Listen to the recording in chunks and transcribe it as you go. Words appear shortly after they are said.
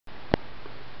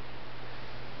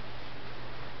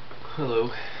Hello.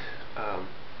 I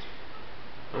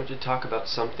want to talk about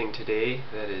something today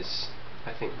that is,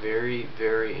 I think, very,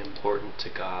 very important to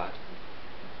God.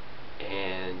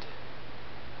 And,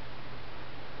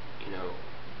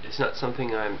 it's not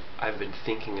something I've been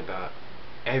thinking about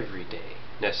every day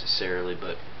necessarily,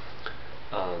 but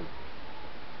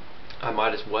I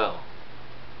might as well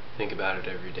think about it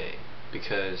every day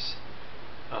because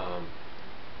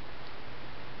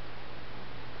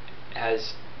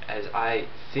as I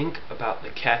think about the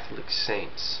Catholic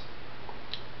saints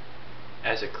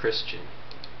as a Christian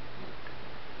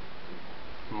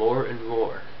more and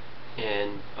more,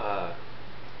 and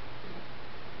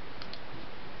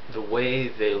the way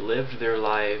they lived their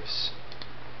lives,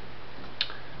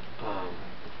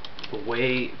 the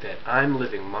way that I'm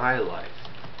living my life,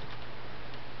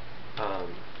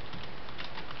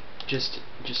 just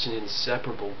an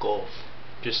inseparable gulf,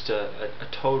 just a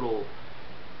total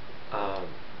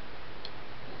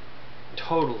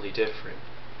totally different.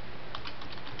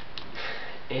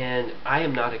 And I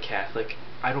am not a Catholic.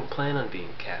 I don't plan on being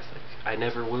a Catholic. I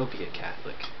never will be a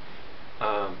Catholic.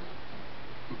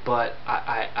 But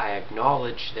I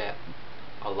acknowledge that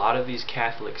a lot of these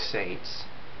Catholic saints,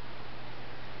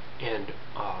 and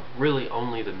really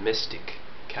only the mystic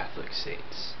Catholic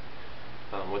saints,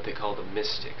 what they call the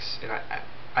mystics, and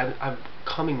I'm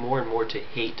coming more and more to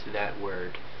hate that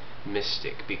word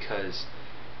mystic, because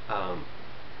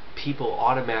people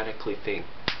automatically think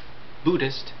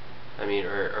Buddhist,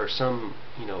 or some,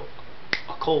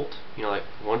 occult, like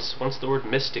once the word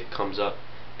mystic comes up,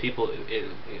 people,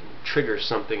 it triggers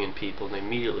something in people, and they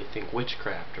immediately think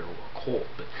witchcraft or occult.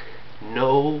 But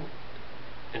no,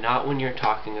 not when you're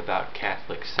talking about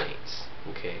Catholic saints.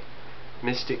 Okay,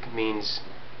 mystic means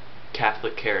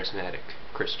Catholic Charismatic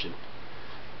Christian.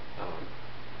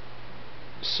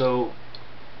 So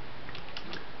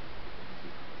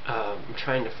I'm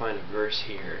trying to find a verse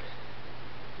here,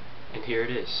 and here it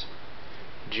is.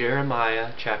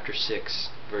 Jeremiah chapter 6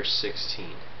 verse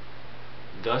 16.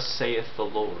 Thus saith the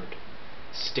Lord,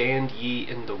 stand ye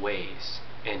in the ways,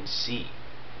 and see,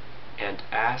 and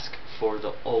ask for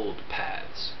the old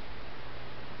paths.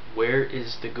 Where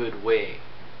is the good way?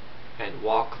 And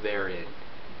walk therein,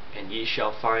 and ye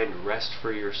shall find rest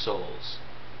for your souls.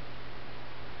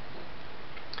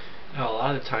 Now, a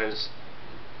lot of the times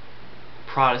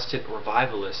Protestant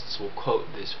revivalists will quote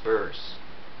this verse.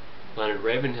 Leonard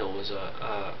Ravenhill was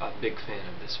a big fan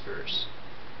of this verse.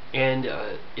 And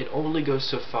it only goes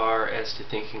so far as to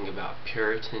thinking about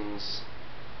Puritans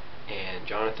and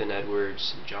Jonathan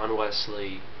Edwards and John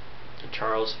Wesley and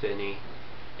Charles Finney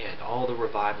and all the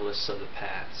revivalists of the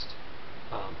past.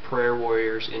 Prayer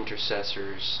warriors,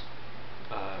 intercessors,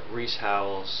 Rees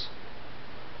Howells,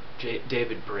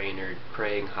 David Brainerd,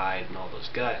 Praying Hyde, and all those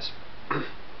guys.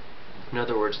 In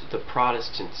other words, the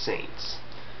Protestant saints.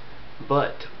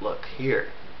 But look here,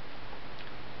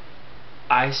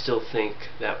 I still think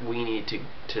that we need to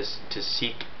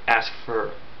ask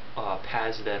for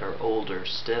paths that are older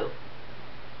still,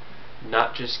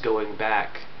 not just going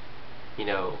back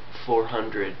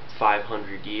 400,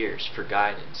 500 years for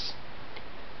guidance.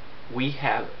 We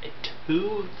have a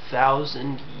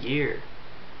 2,000 year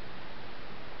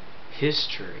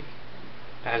history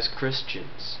as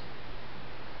Christians.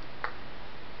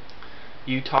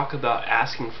 You talk about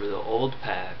asking for the old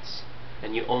paths,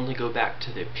 and you only go back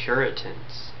to the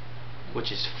Puritans,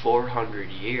 which is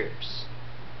 400 years.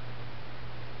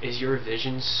 Is your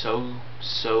vision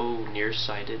so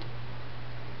nearsighted?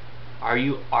 Are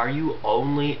you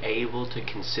only able to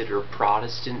consider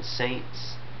Protestant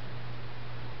saints?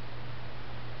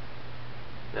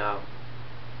 Now,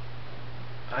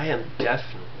 I am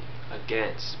definitely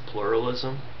against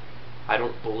pluralism. I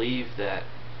don't believe that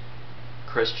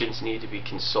Christians need to be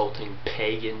consulting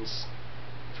pagans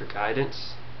for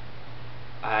guidance.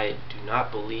 I do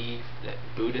not believe that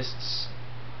Buddhists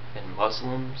and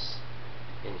Muslims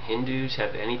and Hindus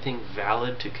have anything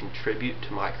valid to contribute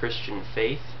to my Christian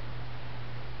faith.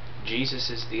 Jesus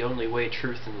is the only way,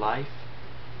 truth, and life.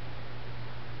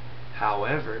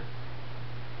 However,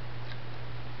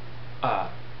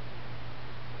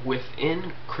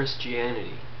 within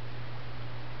Christianity,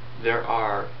 there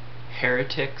are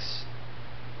heretics,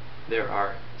 there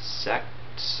are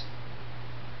sects,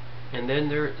 and then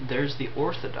there's the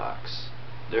Orthodox.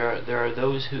 There are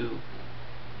those who,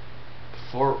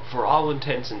 for all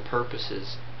intents and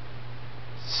purposes,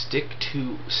 stick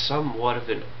to somewhat of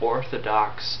an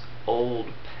orthodox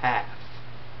old path.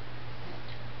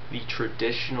 The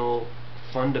traditional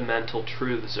fundamental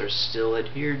truths are still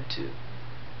adhered to.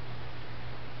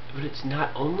 But it's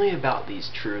not only about these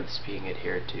truths being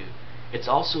adhered to, it's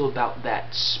also about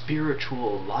that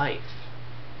spiritual life.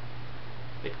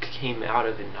 It came out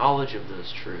of a knowledge of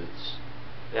those truths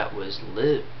that was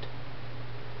lived.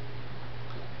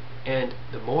 And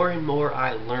the more and more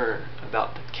I learn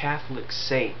about the Catholic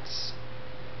saints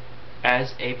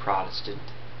as a Protestant,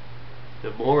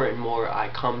 the more and more I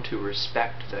come to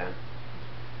respect them.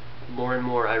 The more and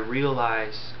more I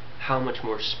realize how much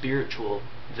more spiritual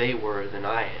they were than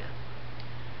I am.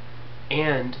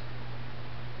 And,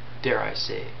 dare I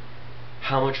say,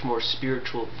 how much more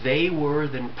spiritual they were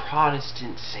than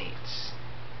Protestant saints.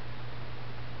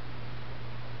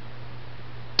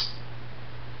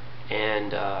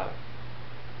 And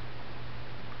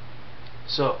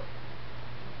so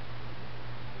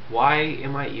why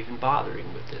am I even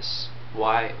bothering with this?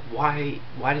 Why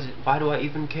do I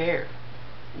even care?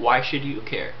 Why should you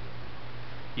care?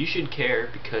 You should care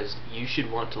because you should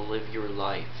want to live your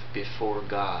life before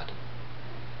God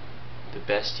the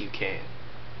best you can.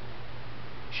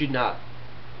 You should not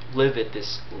live at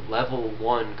this level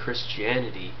 1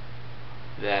 Christianity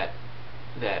that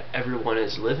everyone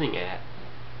is living at.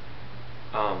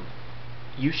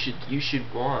 You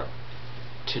should want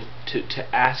to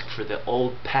ask for the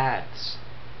old paths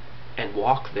and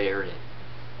walk therein.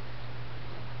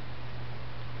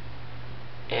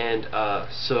 And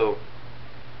so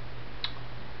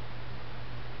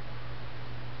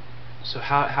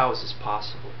how is this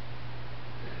possible?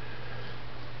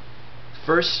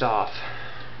 First off,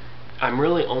 I'm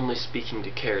really only speaking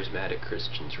to charismatic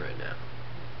Christians right now,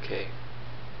 okay?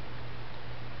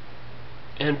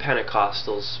 And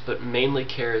Pentecostals, but mainly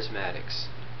charismatics.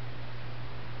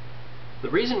 The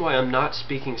reason why I'm not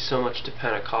speaking so much to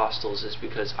Pentecostals is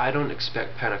because I don't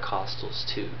expect Pentecostals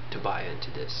to buy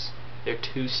into this. They're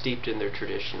too steeped in their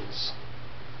traditions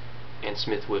and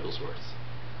Smith Wigglesworth.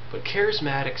 But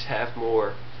charismatics have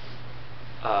more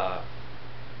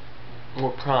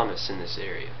promise in this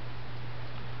area,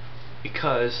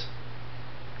 because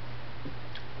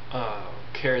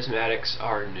charismatics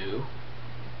are new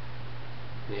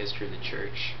in the history of the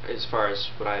church, as far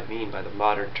as what I mean by the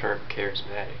modern term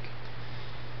charismatic.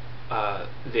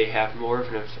 They have more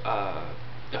of an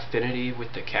affinity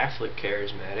with the Catholic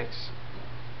charismatics,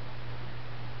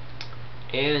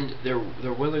 and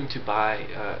they're willing to buy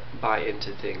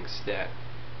into things that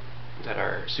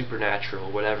are supernatural,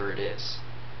 whatever it is,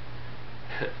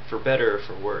 for better or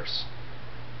for worse.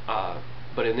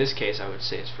 But in this case, I would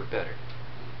say it's for better.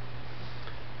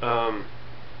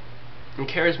 And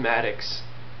charismatics,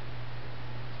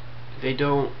 they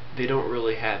don't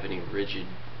really have any rigid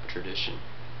tradition.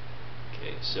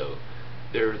 Okay, so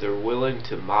they're willing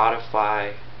to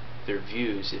modify their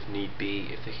views if need be,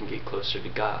 if they can get closer to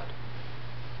God.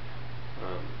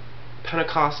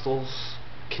 Pentecostals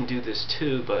can do this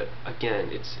too, but again,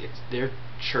 it's their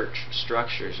church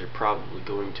structures are probably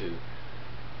going to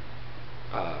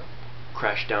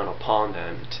crash down upon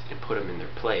them and put them in their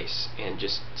place and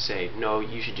just say, no,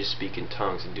 you should just speak in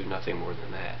tongues and do nothing more than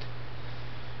that.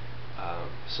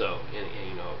 So,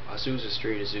 you know, Azusa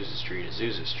Street, Azusa Street,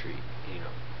 Azusa Street. You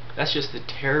know, that's just the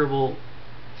terrible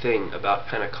thing about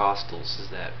Pentecostals is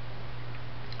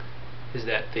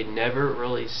that they never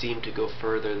really seem to go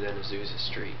further than Azusa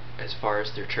Street as far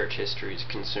as their church history is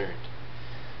concerned.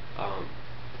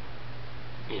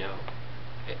 You know,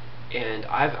 and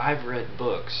I've read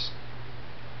books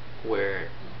where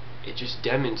it just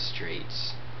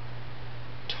demonstrates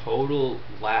total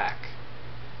lack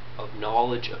of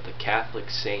knowledge of the Catholic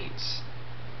saints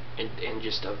and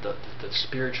just of the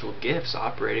spiritual gifts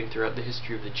operating throughout the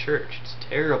history of the church. It's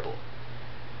terrible.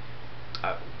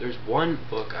 There's one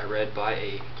book I read by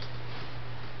a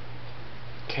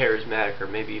charismatic or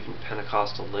maybe even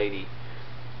Pentecostal lady,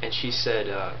 and she said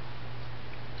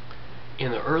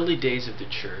in the early days of the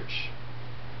church,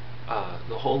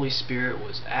 the Holy Spirit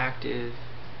was active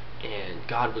and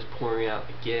God was pouring out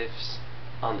the gifts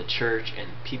on the church and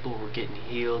people were getting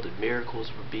healed and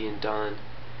miracles were being done,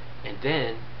 and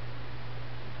then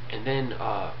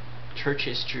church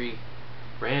history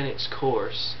ran its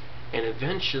course, and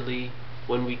eventually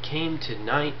when we came to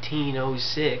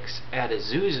 1906 at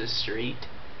Azusa Street,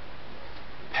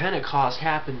 Pentecost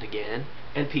happened again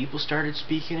and people started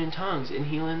speaking in tongues and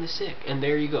healing the sick. And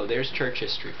there you go, there's church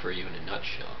history for you in a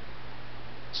nutshell.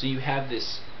 So you have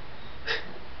this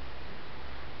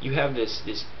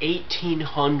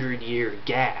 1800-year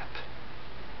gap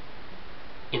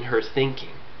in her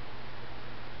thinking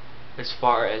as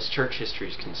far as church history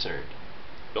is concerned.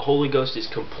 The Holy Ghost is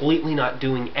completely not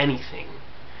doing anything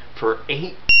for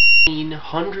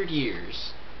 1800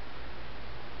 years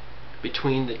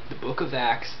between the book of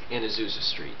Acts and Azusa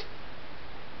Street.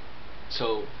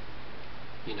 So,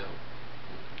 you know,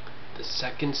 the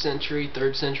 2nd century,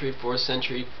 3rd century, 4th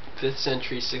century, 5th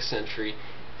century, 6th century,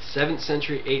 7th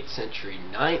century, 8th century,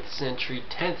 9th century,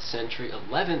 10th century,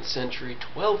 11th century,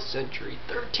 12th century,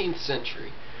 13th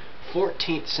century,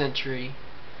 14th century,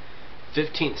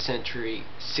 15th century,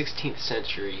 16th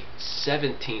century,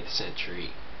 17th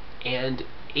century, and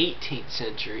 18th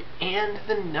century, and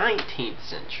the 19th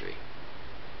century.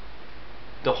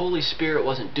 The Holy Spirit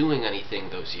wasn't doing anything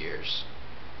those years.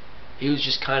 He was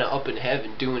just kind of up in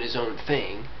heaven doing his own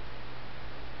thing.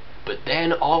 But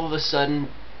then all of a sudden,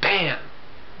 bam!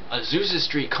 Azusa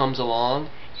Street comes along,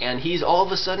 and he's all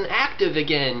of a sudden active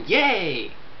again.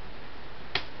 Yay!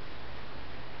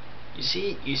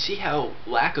 You see how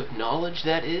lack of knowledge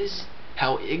that is?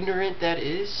 How ignorant that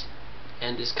is?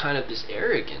 And this kind of this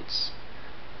arrogance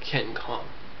can come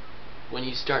when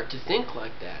you start to think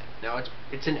like that. Now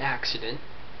it's an accident,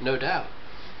 no doubt.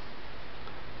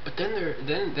 But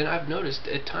then I've noticed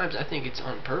at times I think it's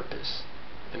on purpose.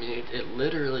 I mean, it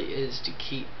literally is to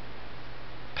keep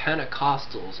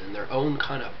Pentecostals in their own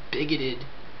kind of bigoted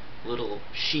little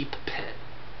sheep pen,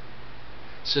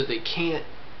 so they can't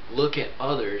look at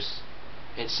others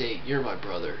and say, you're my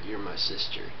brother, you're my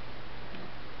sister.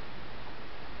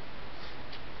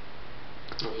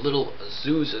 A little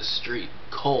Azusa Street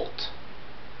cult.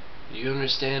 Do you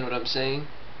understand what I'm saying?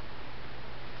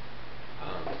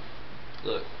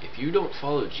 Look, if you don't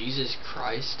follow Jesus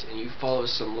Christ and you follow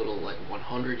some little like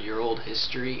 100-year-old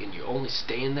history and you only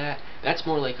stay in that, that's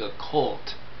more like a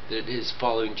cult than it is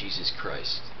following Jesus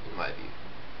Christ, in my view.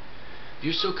 If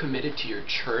you're so committed to your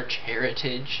church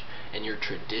heritage and your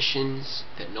traditions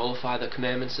that nullify the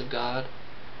commandments of God,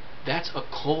 that's a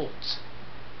cult.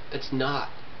 That's not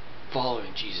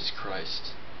following Jesus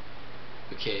Christ.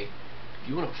 Okay? If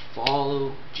you want to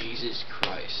follow Jesus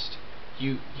Christ,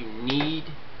 you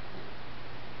need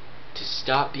to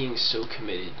stop being so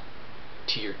committed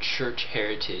to your church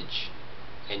heritage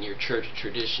and your church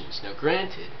traditions. Now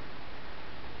granted,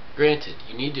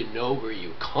 you need to know where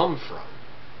you come from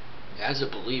as a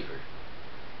believer,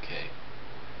 okay?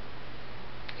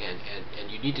 And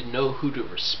you need to know who to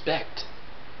respect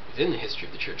within the history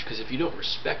of the church, because if you don't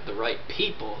respect the right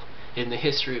people in the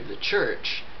history of the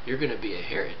church, you're going to be a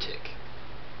heretic.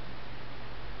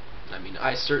 I mean,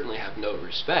 I certainly have no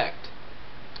respect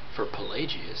for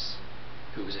Pelagius,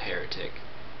 who was a heretic.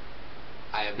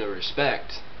 I have no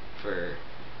respect for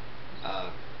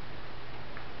the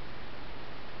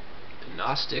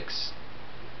Gnostics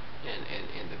and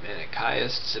the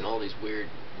Manichaeists and all these weird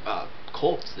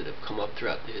cults that have come up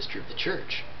throughout the history of the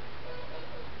church.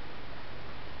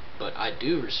 But I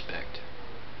do respect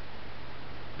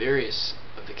various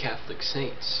of the Catholic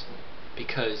saints,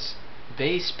 because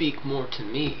they speak more to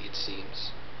me, it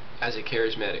seems, as a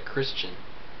charismatic Christian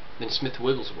than Smith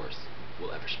Wigglesworth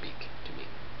will ever speak to me.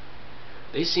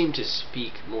 They seem to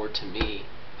speak more to me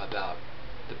about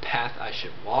the path I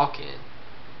should walk in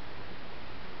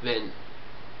than,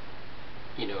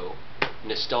 you know,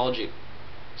 nostalgic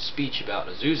speech about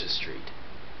Azusa Street.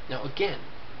 Now again,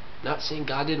 not saying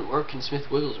God didn't work in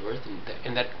Smith Wigglesworth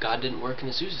and that God didn't work in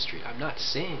Azusa Street. I'm not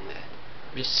saying that.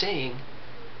 I'm just saying,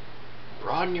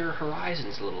 broaden your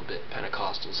horizons a little bit,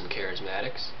 Pentecostals and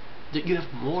Charismatics. That you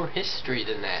have more history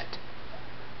than that.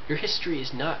 Your history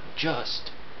is not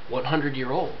just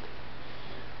 100-year-old.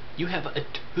 You have a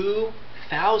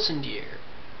 2,000-year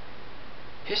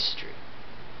history.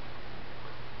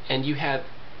 And you have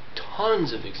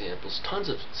tons of examples, tons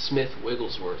of Smith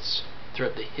Wigglesworths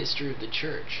throughout the history of the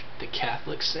church, the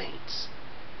Catholic saints.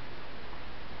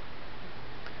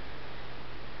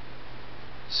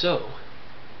 So,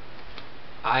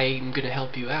 I'm going to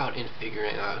help you out in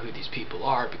figuring out who these people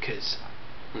are, because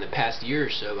in the past year or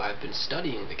so I've been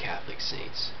studying the Catholic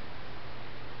saints.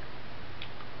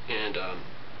 And,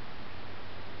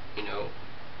 you know,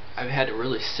 I've had to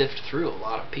really sift through a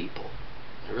lot of people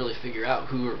and really figure out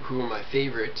who are my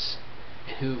favorites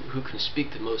and who can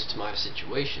speak the most to my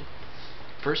situation.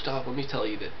 First off, let me tell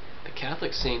you that the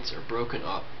Catholic saints are broken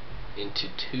up into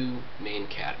two main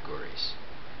categories.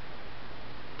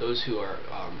 Those who are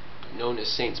known as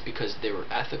saints because they were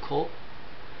ethical,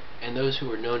 and those who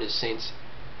were known as saints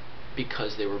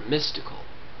because they were mystical.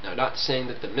 Now, not saying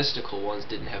that the mystical ones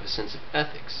didn't have a sense of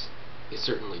ethics. They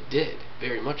certainly did,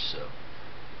 very much so.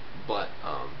 But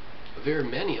very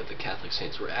many of the Catholic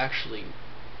saints were actually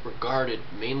regarded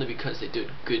mainly because they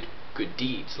did good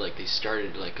deeds, like they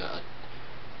started like a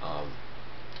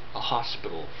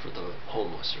hospital for the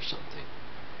homeless or something.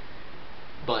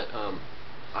 But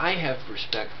I have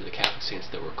respect for the Catholic saints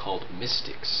that were called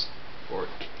mystics, or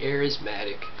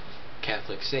charismatic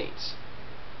Catholic saints.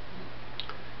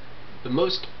 The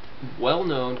most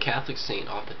well-known Catholic saint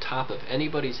off the top of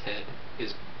anybody's head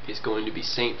is going to be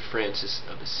Saint Francis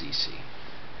of Assisi.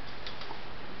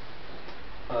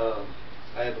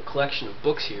 I have a collection of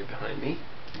books here behind me,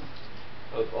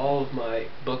 of all of my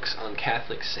books on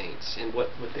Catholic saints, and what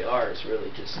they are is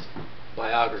really just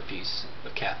biographies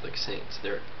of Catholic saints.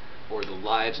 Or the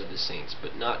lives of the saints,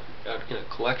 but not in a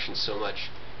collection so much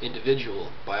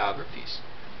individual biographies.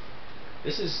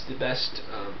 This is the best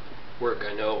work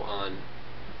I know on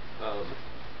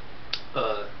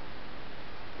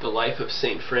the life of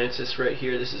St. Francis right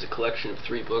here. This is a collection of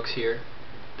 3 books here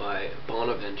by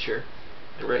Bonaventure,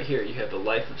 and right here you have the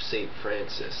life of St.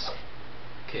 Francis.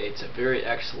 Okay, it's a very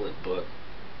excellent book.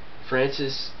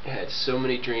 Francis had so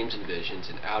many dreams and visions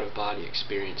and out-of-body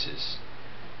experiences.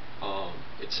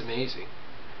 It's amazing.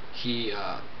 He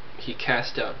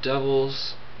cast out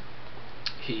devils.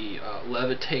 He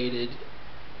levitated.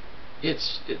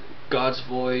 God's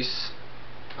voice.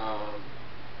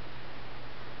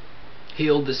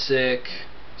 Healed the sick.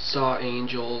 Saw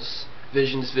angels.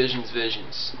 Visions, visions,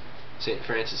 visions. St.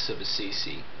 Francis of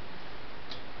Assisi.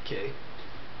 Okay.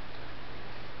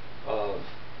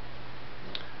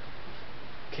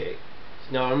 Okay.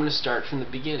 Now I'm going to start from the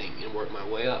beginning and work my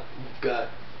way up. We've got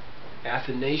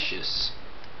Athanasius,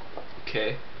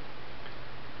 okay,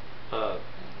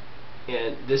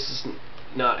 and this is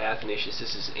not Athanasius,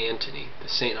 this is Antony. The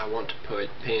saint I want to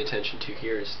pay attention to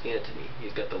here is Antony.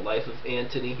 He's got the life of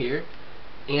Antony here.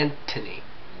 Antony,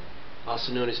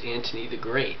 also known as Antony the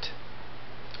Great.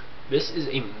 This is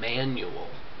a manual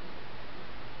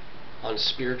on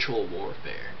spiritual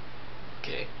warfare,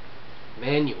 okay,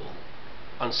 manual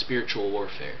on spiritual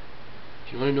warfare.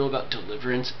 If you want to know about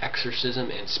deliverance, exorcism,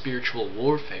 and spiritual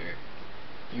warfare,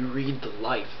 you read the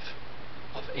life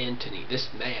of Antony. This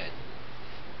man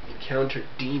encountered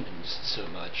demons so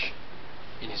much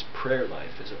in his prayer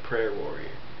life as a prayer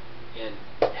warrior, and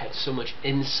had so much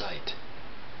insight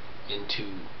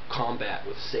into combat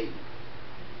with Satan.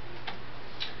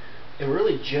 And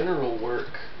really, general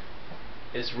work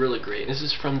is really great. This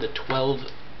is from the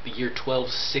year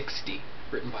 1260,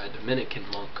 written by a Dominican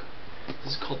monk.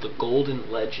 This is called the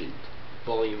Golden Legend,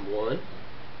 Volume 1,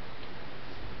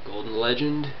 Golden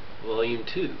Legend, Volume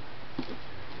 2.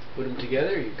 Put them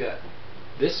together, you've got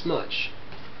this much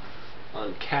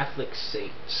on Catholic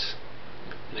saints,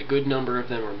 and a good number of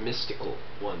them are mystical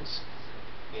ones,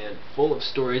 and full of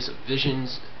stories of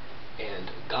visions and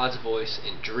God's voice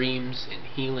and dreams and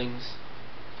healings.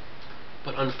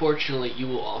 But unfortunately, you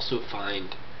will also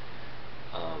find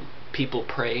people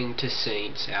praying to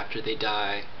saints after they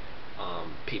die.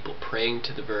 People praying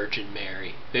to the Virgin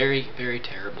Mary. Very, very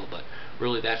terrible, but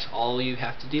really that's all you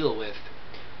have to deal with.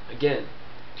 Again,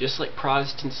 just like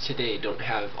Protestants today don't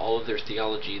have all of their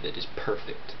theology that is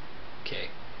perfect, okay?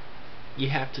 You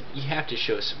have to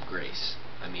show some grace.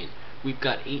 I mean, we've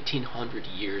got 1800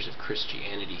 years of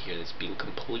Christianity here that's being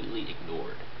completely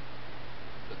ignored.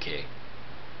 Okay?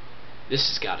 This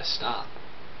has got to stop.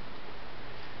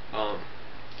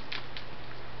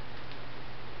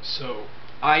 So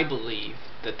I believe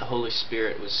that the Holy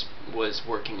Spirit was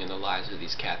working in the lives of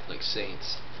these Catholic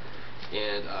saints,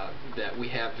 and that we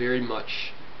have very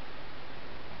much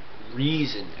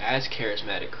reason as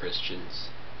Charismatic Christians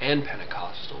and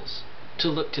Pentecostals to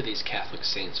look to these Catholic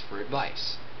saints for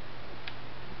advice,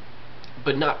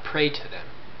 but not pray to them,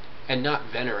 and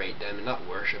not venerate them, and not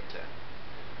worship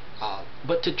them,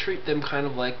 but to treat them kind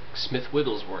of like Smith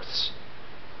Wigglesworths.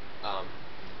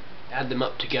 Add them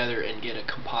up together and get a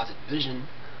composite vision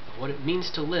of what it means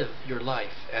to live your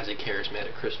life as a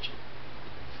Charismatic Christian.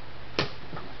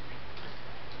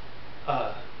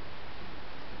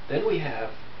 Then we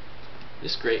have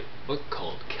this great book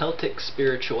called Celtic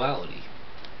Spirituality.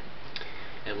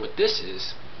 And what this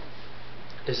is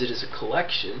it is a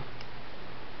collection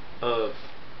of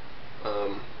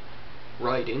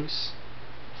writings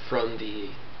from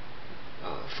the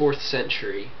 4th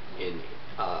century in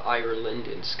Ireland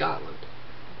and Scotland.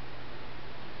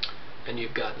 And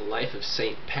you've got the life of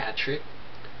St. Patrick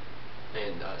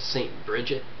and St.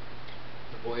 Bridget,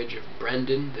 the voyage of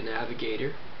Brendan the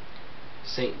Navigator,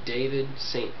 St. David,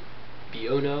 St.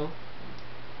 Biono,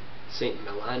 St.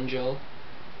 Melangelo.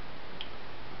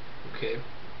 Okay.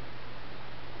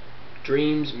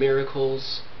 Dreams,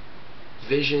 miracles,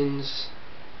 visions,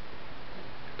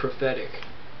 prophetic.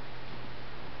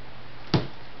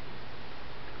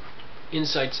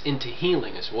 Insights into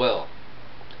healing as well.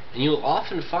 And you'll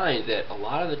often find that a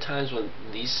lot of the times when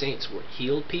these saints were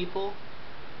healed people,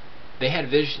 they had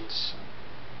visions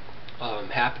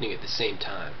happening at the same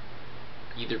time,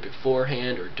 either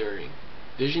beforehand or during.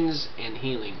 Visions and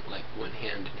healing like went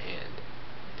hand in hand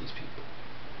with these people.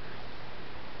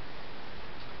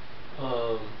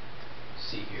 Let's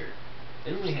see here.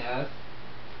 Then we have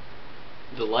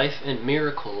the life and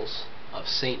miracles of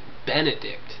Saint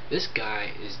Benedict. This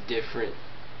guy is different.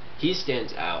 He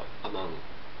stands out among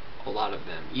a lot of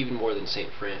them, even more than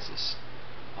Saint Francis.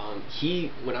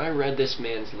 When I read this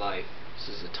man's life, this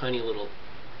is a tiny little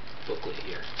booklet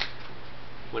here.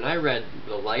 When I read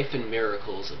the life and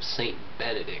miracles of Saint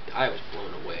Benedict, I was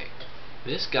blown away.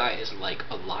 This guy is like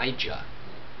Elijah,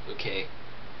 okay?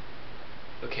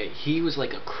 Okay, he was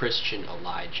like a Christian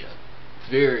Elijah.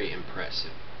 Very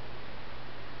impressive.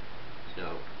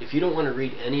 If you don't want to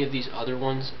read any of these other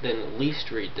ones, then at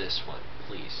least read this one,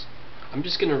 please. I'm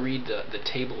just going to read the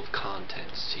table of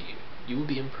contents to you. You will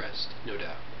be impressed, no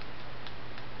doubt.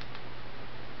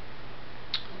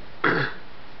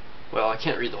 Well, I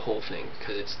can't read the whole thing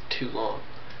because it's too long.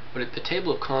 But the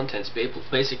table of contents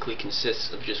basically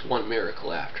consists of just one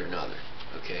miracle after another.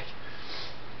 Okay.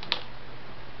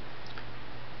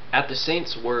 At the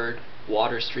saint's word,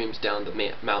 water streams down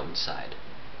the mountainside.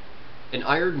 An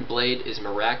iron blade is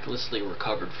miraculously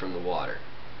recovered from the water.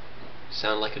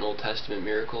 Sound like an Old Testament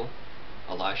miracle?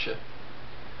 Elisha.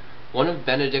 One of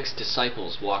Benedict's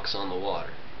disciples walks on the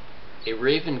water. A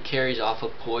raven carries off a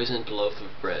poisoned loaf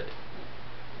of bread.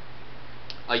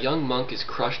 A young monk is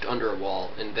crushed under a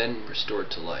wall and then restored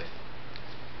to life.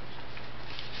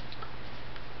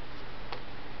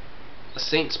 The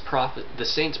saint's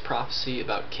prophecy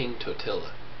about King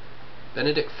Totila.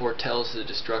 Benedict foretells the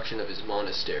destruction of his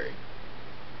monastery.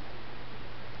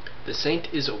 The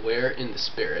saint is aware in the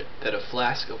spirit that a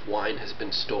flask of wine has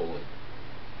been stolen.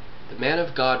 The man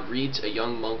of God reads a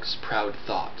young monk's proud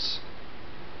thoughts.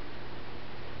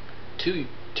 Two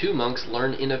monks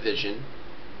learn in a vision,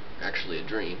 actually a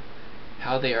dream,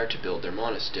 how they are to build their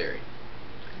monastery.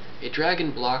 A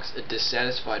dragon blocks a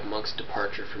dissatisfied monk's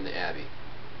departure from the abbey.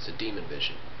 It's a demon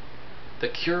vision. The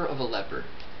cure of a leper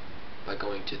by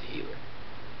going to the healer.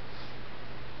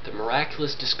 The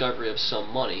miraculous discovery of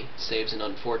some money saves an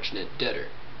unfortunate debtor.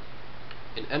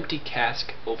 An empty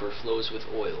cask overflows with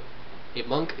oil. A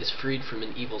monk is freed from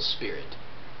an evil spirit.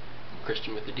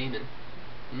 Christian with a demon.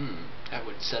 That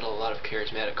would settle a lot of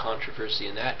charismatic controversy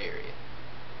in that area.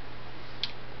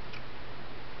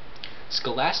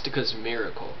 Scholastica's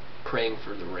miracle, praying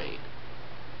for the rain.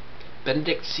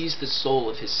 Benedict sees the soul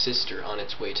of his sister on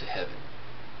its way to heaven.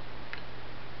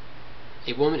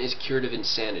 A woman is cured of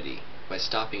insanity by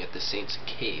stopping at the saint's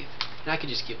cave. And I could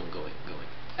just keep on going.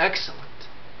 Excellent.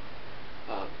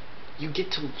 You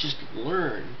get to just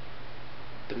learn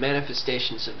the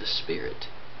manifestations of the Spirit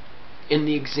in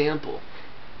the example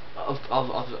of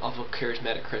a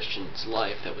charismatic Christian's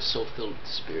life that was so filled with the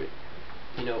Spirit.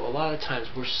 A lot of times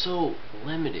we're so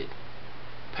limited.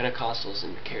 Pentecostals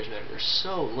and Charismatics are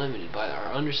so limited by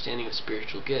our understanding of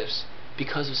spiritual gifts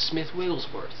because of Smith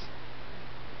Wigglesworth,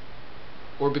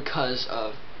 or because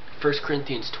of 1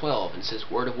 Corinthians 12 and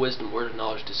says word of wisdom, word of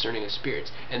knowledge, discerning of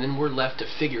spirits, and then we're left to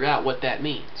figure out what that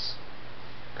means,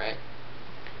 right?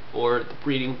 Or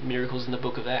reading miracles in the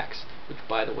book of Acts, which,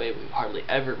 by the way, we hardly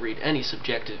ever read any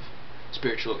subjective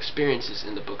spiritual experiences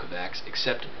in the book of Acts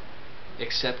except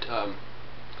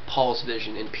Paul's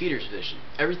vision and Peter's vision.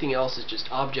 Everything else is just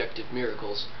objective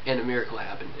miracles, and a miracle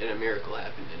happened, and a miracle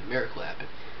happened, and a miracle happened.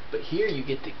 But here you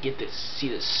get to see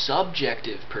the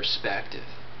subjective perspective,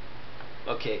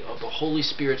 okay, of the Holy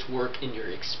Spirit's work in your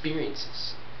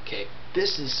experiences. Okay,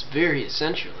 this is very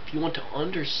essential if you want to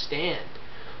understand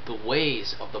the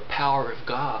ways of the power of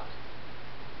God.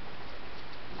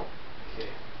 Okay.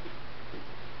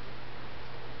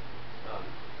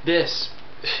 This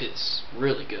is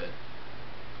really good.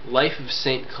 Life of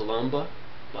Saint Columba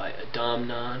by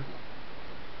Dedmon.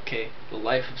 Okay, the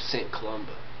life of Saint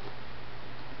Columba.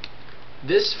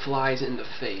 This flies in the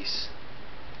face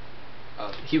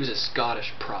of, he was a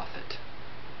Scottish prophet,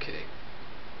 okay,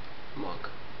 monk,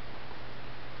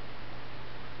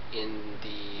 in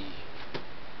the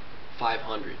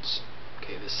 500s,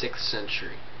 okay, the 6th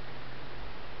century.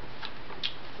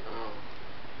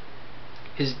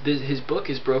 His book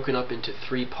is broken up into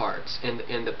 3 parts, and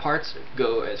the parts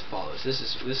go as follows. This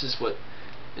is what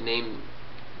the name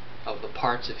of the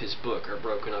parts of his book are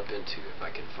broken up into, if I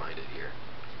can find it here.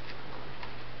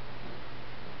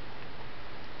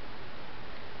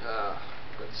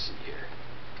 Let's see here.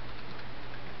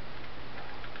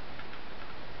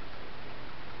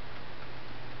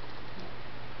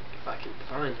 If I can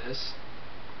find this.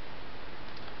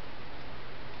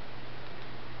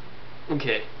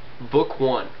 Okay, Book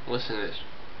 1. Listen to this.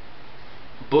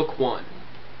 Book 1.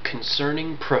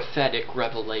 Concerning prophetic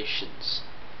revelations.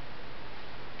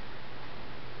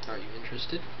 Are you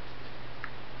interested?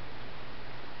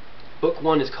 Book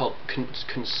 1 is called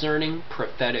Concerning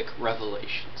Prophetic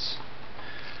Revelations.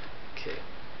 Okay.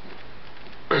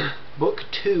 Book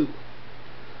 2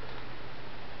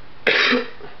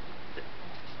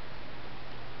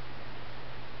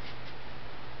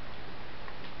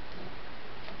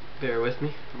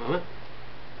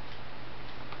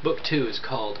 Book 2 is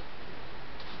called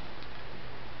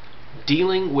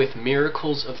Dealing with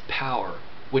Miracles of Power,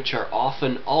 which are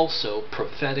often also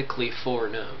prophetically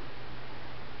foreknown.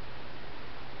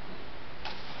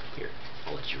 Here,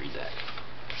 I'll let you read that.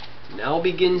 Now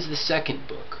begins the second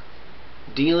book,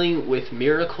 Dealing with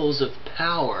Miracles of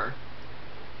Power,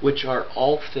 which are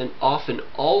often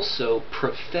also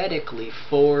prophetically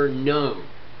foreknown.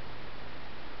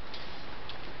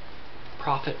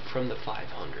 Prophet from the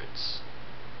 500s.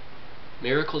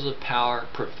 Miracles of power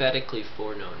prophetically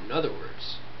foreknown. In other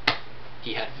words,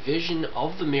 he had vision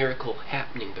of the miracle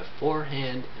happening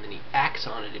beforehand, and then he acts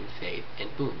on it in faith,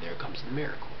 and boom, there comes the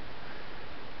miracle.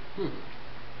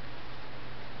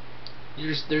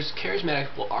 There's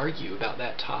charismatics will argue about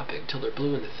that topic till they're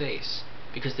blue in the face,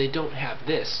 because they don't have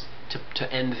this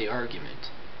to end the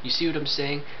argument. You see what I'm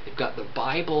saying? They've got the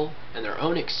Bible and their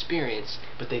own experience,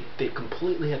 but they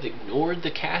completely have ignored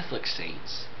the Catholic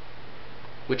saints,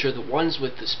 which are the ones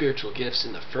with the spiritual gifts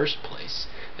in the first place,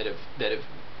 that have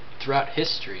throughout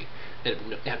history, that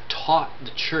have taught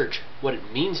the church what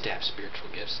it means to have spiritual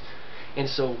gifts. And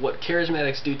so what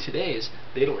charismatics do today is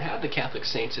they don't have the Catholic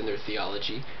saints in their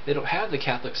theology. They don't have the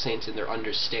Catholic saints in their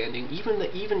understanding.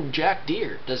 Even Jack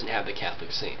Deere doesn't have the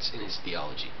Catholic saints in his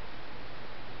theology.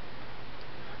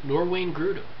 Nor Wayne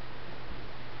Grudem.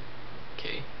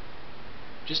 Okay?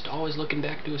 Just always looking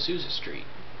back to Azusa Street.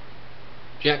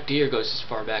 Jack Deere goes as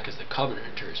far back as the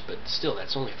Covenanters, but still,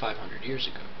 that's only 500 years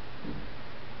ago.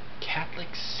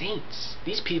 Catholic saints.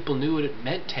 These people knew what it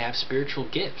meant to have spiritual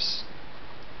gifts.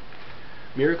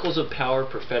 Miracles of power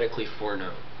prophetically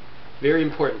foreknown. Very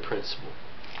important principle.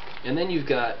 And then you've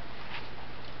got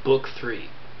Book 3.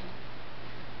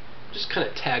 Just kind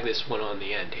of tag this one on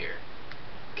the end here.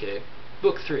 Okay?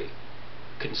 Book 3.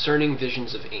 Concerning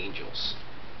visions of angels.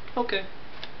 Okay.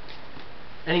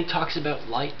 And he talks about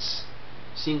lights.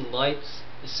 Seeing lights,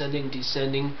 ascending,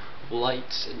 descending,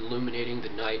 lights illuminating the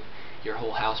night, your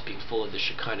whole house being full of the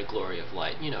Shekinah glory of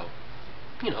light. You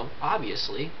know,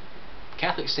 obviously,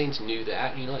 Catholic saints knew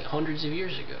that, like hundreds of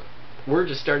years ago. We're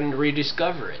just starting to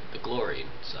rediscover it, the glory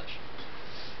and such.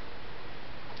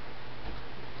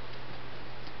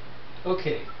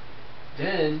 Okay,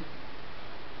 then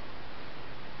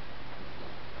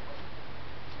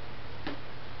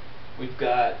we've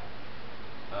got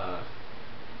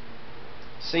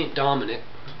Saint Dominic,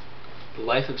 the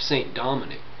life of Saint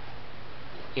Dominic,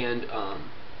 and I'm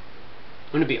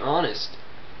going to be honest,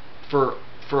 for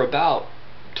about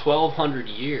 1200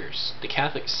 years, the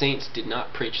Catholic saints did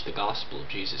not preach the gospel of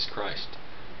Jesus Christ,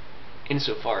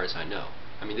 insofar as I know.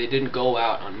 I mean, they didn't go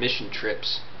out on mission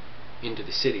trips into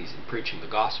the cities and preaching the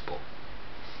gospel.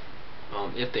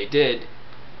 If they did,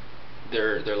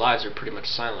 their lives are pretty much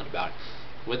silent about it.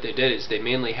 What they did is they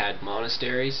mainly had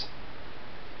monasteries,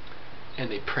 and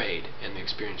they prayed, and they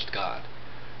experienced God.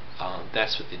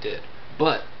 That's what they did.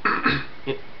 But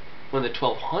when the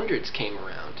 1200s came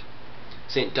around,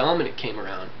 St. Dominic came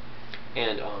around,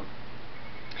 and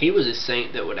he was a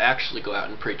saint that would actually go out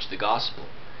and preach the gospel.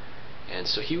 And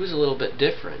so he was a little bit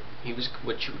different. He was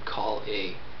what you would call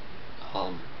a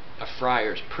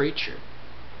friar's preacher.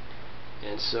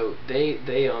 And so they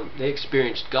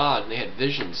experienced God, and they had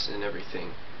visions and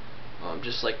everything,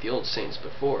 just like the old saints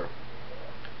before.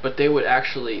 But they would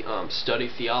actually study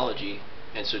theology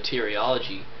and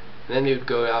soteriology, and then they would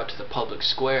go out to the public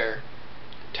square,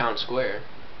 town square,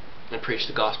 and preach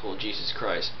the gospel of Jesus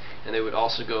Christ. And they would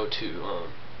also go to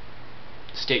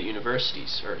state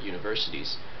universities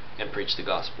and preach the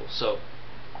gospel. So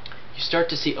you start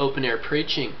to see open-air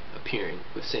preaching appearing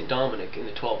with St. Dominic in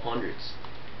the 1200s.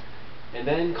 And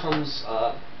then comes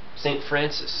St.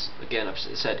 Francis. Again, I've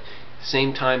said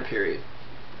same time period.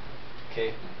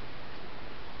 Okay.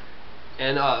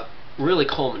 And really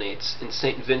culminates in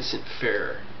St. Vincent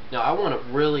Ferrer. Now, I want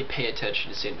to really pay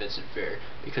attention to St. Vincent Ferrer,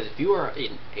 because if you are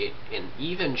an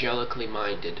evangelically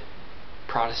minded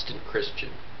Protestant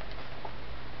Christian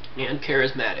and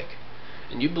charismatic,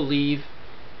 and you believe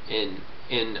in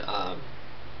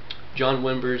John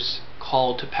Wimber's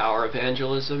call to power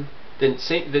evangelism, then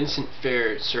St. Vincent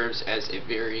Ferrer serves as a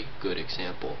very good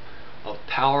example of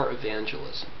power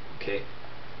evangelism. Okay,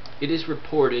 it is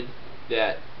reported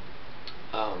that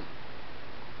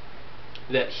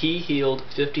that he healed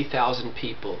 50,000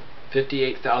 people,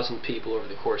 58,000 people over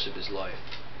the course of his life.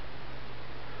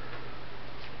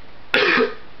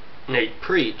 And he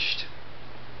preached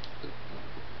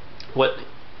what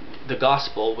the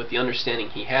gospel with the understanding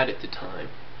he had at the time.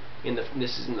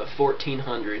 This is in the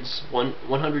 1400s,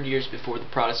 100 years before the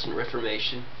Protestant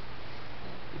Reformation.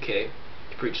 Okay,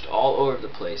 he preached all over the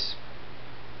place.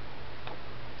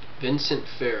 Vincent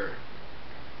Ferrer.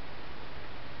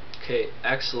 Okay,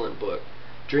 excellent book.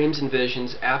 Dreams and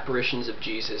visions, apparitions of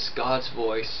Jesus, God's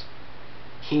voice,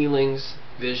 healings,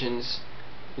 visions,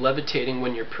 levitating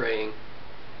when you're praying.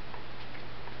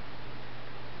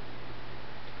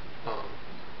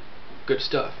 Good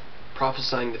stuff.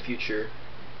 Prophesying the future,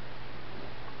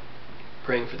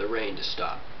 praying for the rain to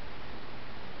stop.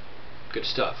 Good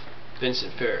stuff.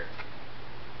 Vincent Fair.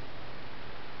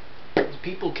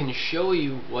 People can show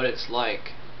you what it's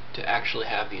like to actually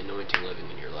have the anointing living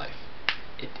in your life.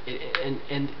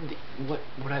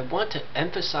 What I want to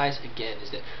emphasize again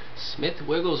is that Smith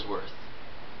Wigglesworth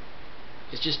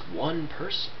is just one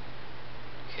person.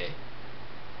 Okay?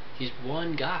 He's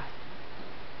one guy.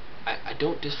 I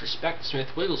don't disrespect Smith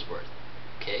Wigglesworth.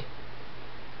 Okay?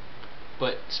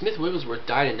 But Smith Wigglesworth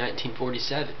died in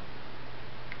 1947.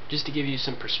 Just to give you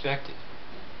some perspective.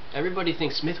 Everybody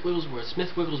thinks Smith Wigglesworth,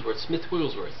 Smith Wigglesworth, Smith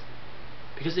Wigglesworth,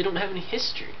 because they don't have any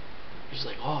history. You're just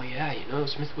like, oh yeah, you know,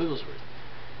 Smith Wigglesworth.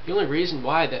 The only reason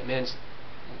why that man's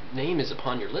name is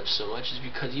upon your lips so much is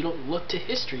because you don't look to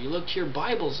history. You look to your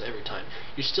Bibles every time.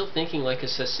 You're still thinking like a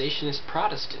cessationist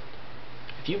Protestant.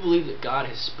 If you believe that God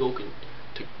has spoken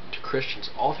to Christians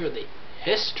all through the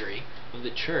history of the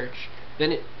church,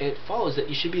 then it follows that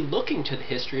you should be looking to the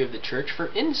history of the church for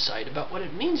insight about what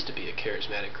it means to be a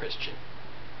charismatic Christian.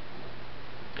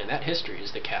 And that history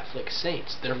is the Catholic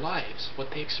saints, their lives,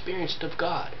 what they experienced of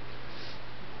God.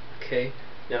 Okay?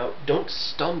 Now, don't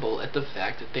stumble at the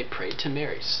fact that they prayed to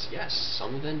Mary. Yes,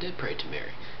 some of them did pray to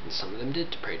Mary, and some of them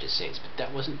did pray to saints, but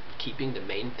that wasn't keeping the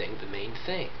main thing the main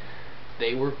thing.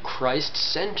 They were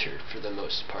Christ-centered for the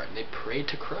most part, and they prayed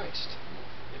to Christ.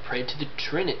 They prayed to the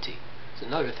Trinity. It's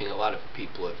another thing a lot of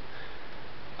people have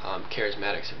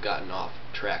Charismatics have gotten off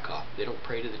track off. They don't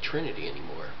pray to the Trinity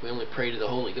anymore. We only pray to the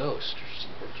Holy Ghost,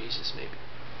 or Jesus maybe.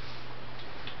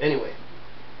 Anyway,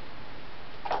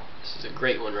 this is a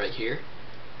great one right here.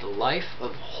 The life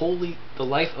of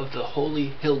the holy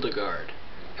Hildegard,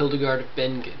 Hildegard of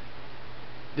Bingen.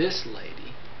 This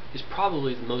lady is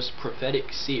probably the most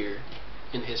prophetic seer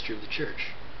in the history of the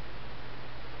church.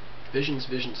 Visions,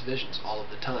 visions, visions, all of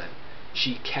the time.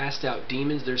 She cast out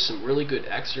demons. There's some really good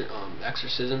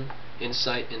exorcism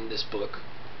insight in this book.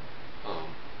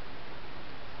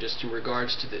 Just in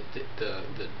regards to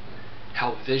the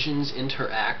how visions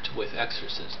interact with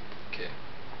exorcism. Okay,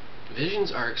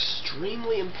 visions are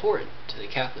extremely important to the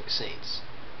Catholic saints.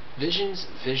 Visions,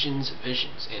 visions,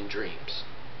 visions, and dreams.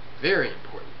 Very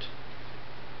important.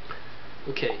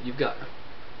 Okay, you've got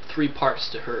 3 parts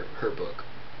to her book.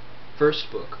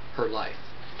 First book, her life,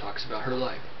 talks about her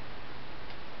life,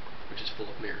 which is full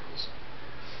of miracles.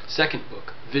 Second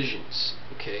book, visions.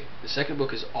 Okay, the second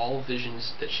book is all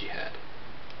visions that she had.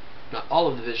 Not all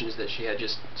of the visions that she had,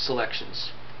 just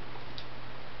selections.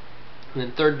 And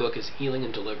then third book is healing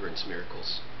and deliverance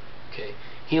miracles. Okay,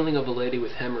 healing of a lady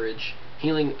with hemorrhage,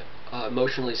 healing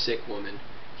emotionally sick woman,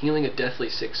 healing a deathly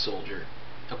sick soldier,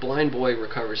 a blind boy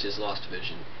recovers his lost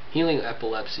vision, healing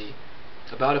epilepsy,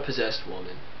 about a possessed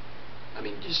woman. I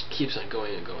mean, just keeps on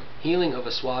going and going. Healing of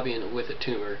a Swabian with a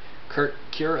tumor,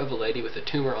 cure of a lady with a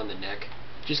tumor on the neck,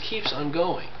 just keeps on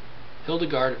going.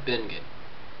 Hildegard of Bingen,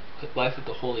 life of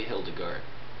the holy Hildegard.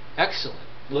 Excellent.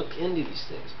 Look into these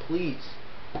things, please.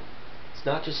 It's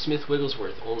not just Smith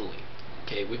Wigglesworth only.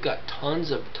 Okay, we've got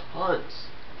tons of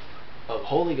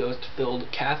Holy Ghost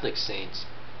filled Catholic saints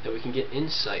that we can get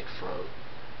insight from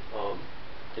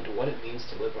into what it means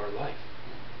to live our life.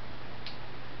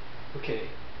 Okay,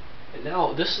 and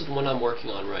now this is the one I'm working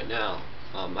on right now.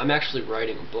 I'm actually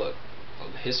writing a book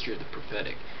on the history of the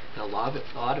prophetic, and a lot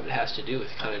of it has to do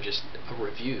with kind of just a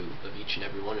review of each and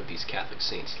every one of these Catholic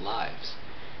saints' lives.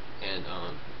 And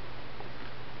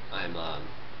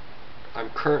I'm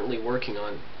currently working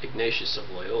on Ignatius of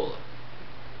Loyola.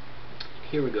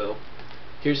 Here we go.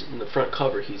 Here's in the front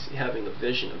cover. He's having a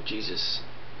vision of Jesus.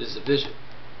 This is a vision.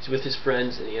 He's with his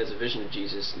friends, and he has a vision of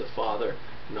Jesus, and the Father,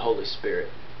 and the Holy Spirit.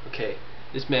 Okay,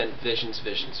 this man, visions,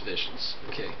 visions, visions.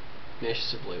 Okay,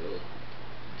 Ignatius of Loyola.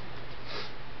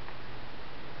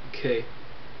 Okay,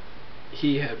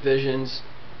 he had visions.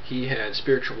 He had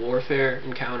spiritual warfare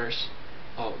encounters.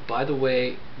 Oh, by the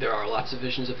way, there are lots of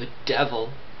visions of the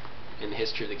devil in the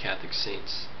history of the Catholic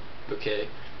saints. Okay,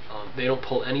 they don't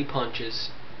pull any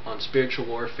punches on spiritual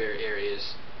warfare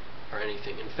areas or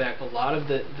anything. In fact, a lot of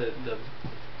the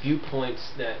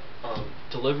viewpoints that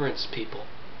deliverance people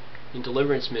in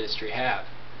deliverance ministry have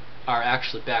are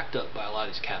actually backed up by a lot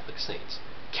of these Catholic saints.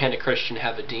 Can a Christian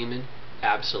have a demon?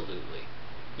 Absolutely.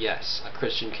 Yes, a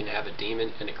Christian can have a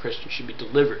demon, and a Christian should be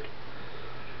delivered.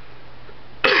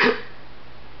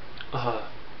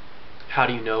 How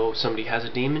do you know somebody has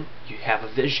a demon? You have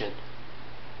a vision.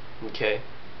 Okay?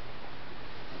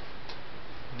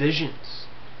 visions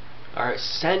are a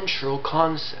central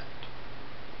concept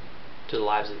to the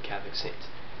lives of the Catholic saints,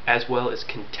 as well as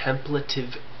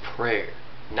contemplative prayer.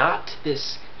 Not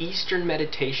this Eastern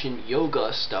meditation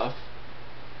yoga stuff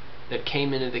that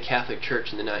came into the Catholic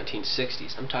Church in the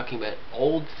 1960s. I'm talking about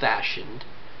old-fashioned,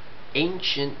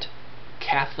 ancient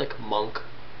Catholic monk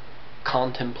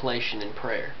contemplation and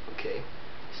prayer. Okay?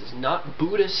 This is not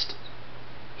Buddhist,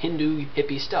 Hindu,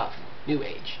 hippie stuff, New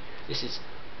Age. This is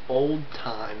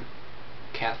old-time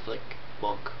Catholic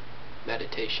monk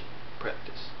meditation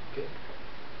practice. Okay?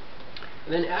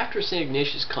 And then after St.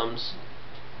 Ignatius comes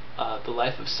the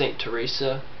life of St.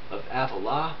 Teresa of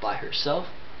Avila by herself.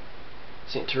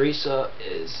 St. Teresa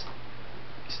is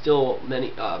still,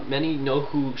 many know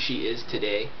who she is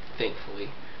today, thankfully.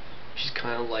 She's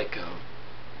kind of like,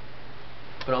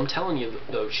 but I'm telling you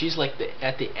though, she's like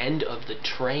at the end of the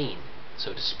train,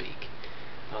 so to speak.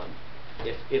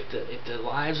 If the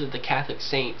lives of the Catholic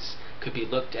saints could be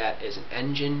looked at as an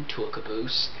engine to a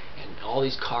caboose and all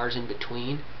these cars in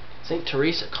between, St.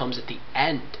 Teresa comes at the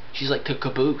end. She's like the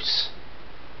caboose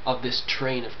of this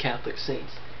train of Catholic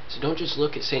saints. So don't just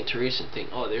look at St. Teresa and think,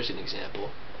 oh, there's an example.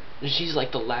 She's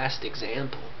like the last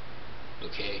example.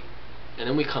 Okay? And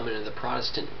then we come into the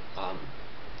Protestant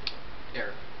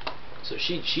era. So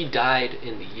she died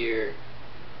in the year,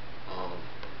 I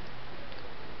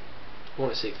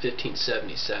want to say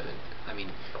 1577. I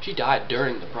mean, she died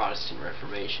during the Protestant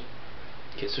Reformation.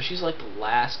 Okay, so she's like the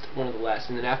last, one of the last,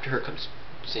 and then after her comes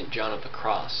St. John of the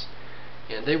Cross.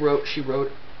 And she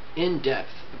wrote in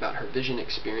depth about her vision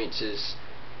experiences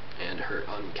and her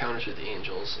encounters with the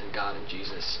angels and God and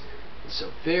Jesus. And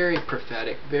so very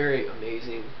prophetic, very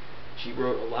amazing. She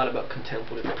wrote a lot about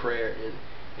contemplative prayer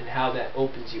and how that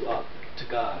opens you up to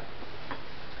God.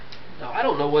 Now I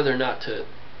don't know whether or not to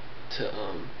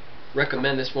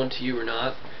recommend this one to you or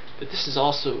not, but this is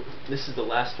the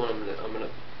last one I'm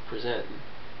gonna present.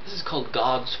 This is called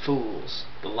God's Fools: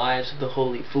 The Lives of the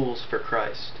Holy Fools for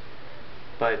Christ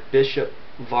by Bishop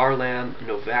Varlam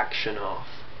Novakshunov.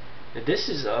 Now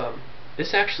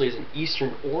this actually is an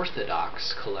Eastern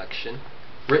Orthodox collection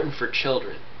written for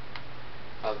children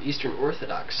of Eastern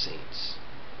Orthodox saints.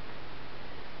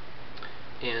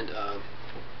 And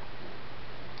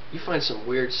you find some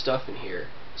weird stuff in here.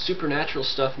 Supernatural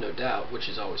stuff, no doubt, which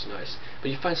is always nice. But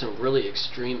you find some really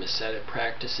extreme ascetic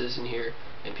practices in here,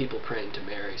 and people praying to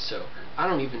Mary. So I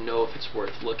don't even know if it's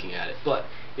worth looking at it. But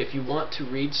if you want to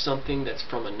read something that's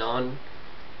from a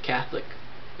non-Catholic,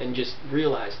 then just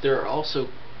realize there are also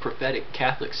prophetic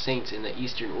Catholic saints in the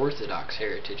Eastern Orthodox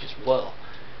heritage as well.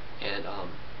 And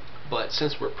but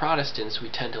since we're Protestants, we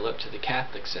tend to look to the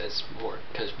Catholics as more,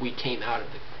 because we came out of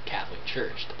the Catholic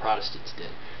Church. The Protestants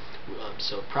did.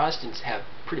 So Protestants have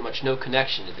pretty much no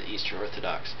connection to the Eastern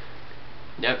Orthodox.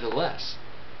 Nevertheless,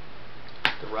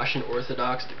 the Russian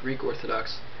Orthodox, the Greek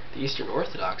Orthodox, the Eastern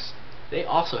Orthodox, they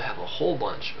also have a whole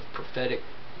bunch of prophetic,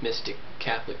 mystic,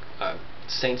 Catholic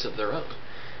saints of their own.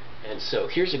 And so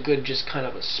here's a good, just kind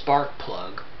of a spark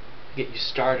plug to get you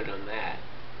started on that.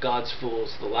 God's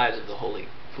Fools: The Lives of the Holy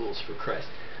Fools for Christ.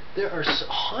 There are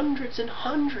hundreds and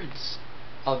hundreds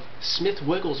of Smith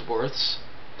Wigglesworths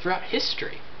throughout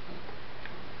history.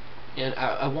 And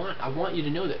I want you to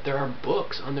know that there are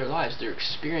books on their lives, their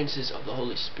experiences of the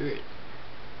Holy Spirit.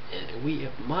 And we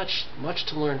have much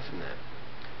to learn from them.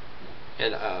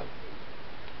 And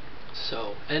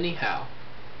so anyhow,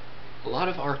 a lot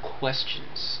of our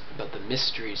questions about the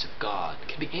mysteries of God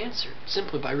can be answered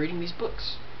simply by reading these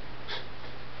books.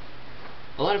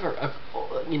 A lot of our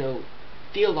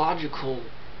theological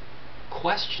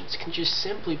questions can just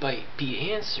simply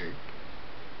be answered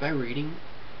by reading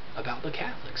about the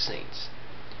Catholic saints.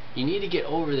 You need to get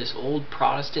over this old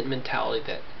Protestant mentality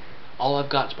that all I've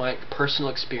got is my personal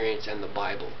experience and the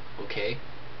Bible, okay?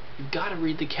 You've got to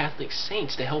read the Catholic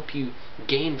saints to help you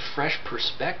gain fresh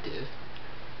perspective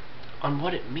on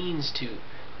what it means to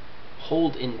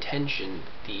hold in tension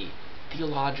the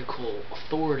theological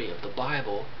authority of the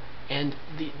Bible and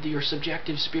your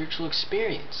subjective spiritual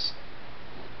experience.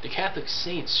 The Catholic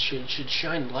saints should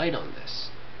shine light on this,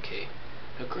 okay?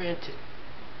 Now granted,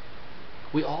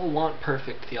 we all want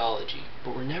perfect theology,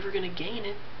 but we're never going to gain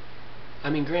it. I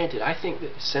mean, granted, I think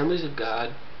that Assemblies of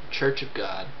God, Church of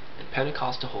God, and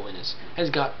Pentecostal holiness has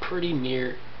got pretty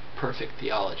near perfect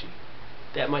theology.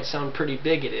 That might sound pretty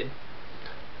bigoted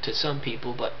to some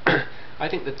people, but I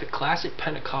think that the classic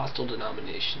Pentecostal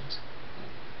denominations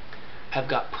have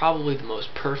got probably the most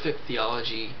perfect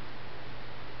theology,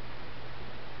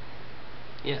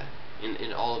 yeah,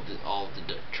 in all of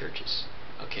the churches.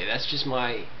 Okay, that's just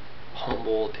my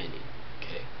humble opinion.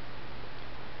 Okay,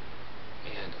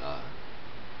 and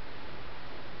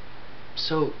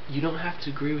So you don't have to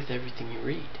agree with everything you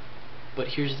read. But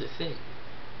here's the thing.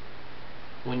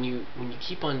 When you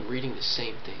keep on reading the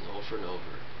same thing over and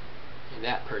over, in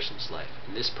that person's life,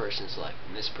 in this person's life,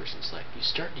 in this person's life, you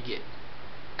start to get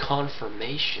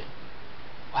confirmation.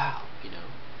 Wow,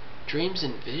 dreams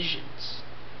and visions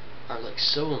are like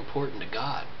so important to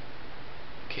God.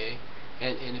 Okay?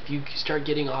 And if you start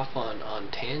getting off on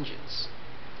tangents,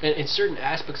 and certain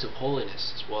aspects of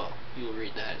holiness as well, you'll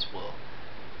read that as well.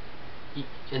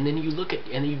 And then you look at,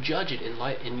 and you judge it in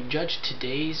light, and you judge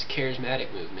today's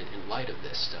charismatic movement in light of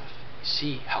this stuff. You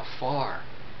see how far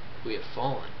we have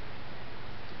fallen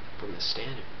from the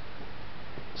standard.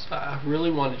 So I really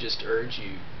want to just urge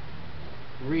you,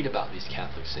 read about these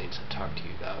Catholic saints I've talked to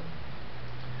you about.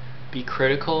 Be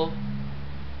critical.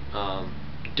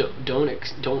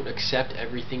 Don't accept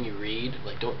everything you read.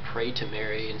 Like, don't pray to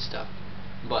Mary and stuff.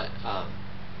 But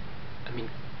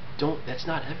that's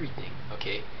not everything.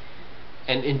 Okay.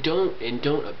 And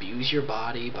don't abuse your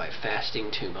body by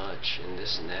fasting too much and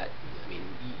this and that. I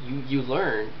mean, you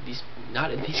learn these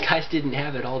guys didn't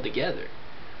have it all together.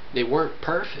 They weren't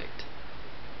perfect,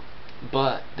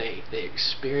 but they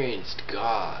experienced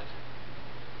God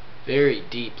very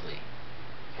deeply,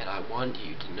 and I want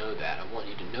you to know that. I want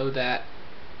you to know that.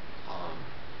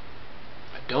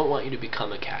 I don't want you to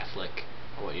become a Catholic.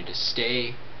 I want you to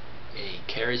stay a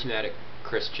charismatic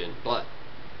Christian, but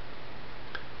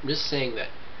I'm just saying that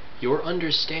your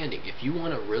understanding, if you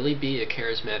want to really be a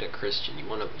charismatic Christian, you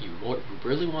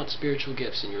really want spiritual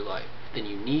gifts in your life, then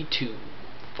you need to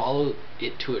follow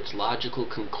it to its logical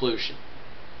conclusion.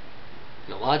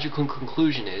 And the logical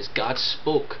conclusion is God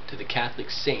spoke to the Catholic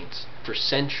saints for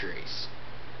centuries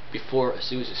before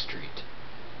Azusa Street,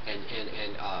 and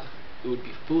it would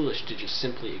be foolish to just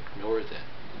simply ignore them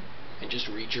and just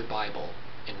read your Bible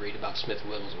and read about Smith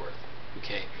Wigglesworth.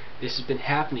 Okay, this has been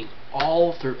happening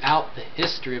all throughout the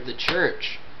history of the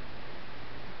church.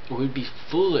 It would be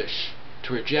foolish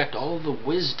to reject all of the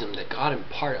wisdom that God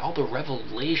imparted, all the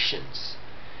revelations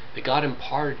that God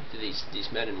imparted to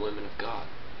these men and women of God.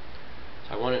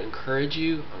 So I want to encourage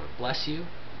you, I want to bless you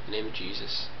in the name of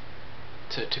Jesus,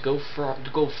 to go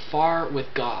far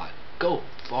with God. Go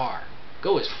far.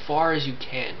 Go as far as you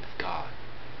can with God.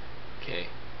 Okay?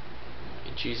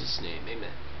 In Jesus' name,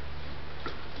 amen.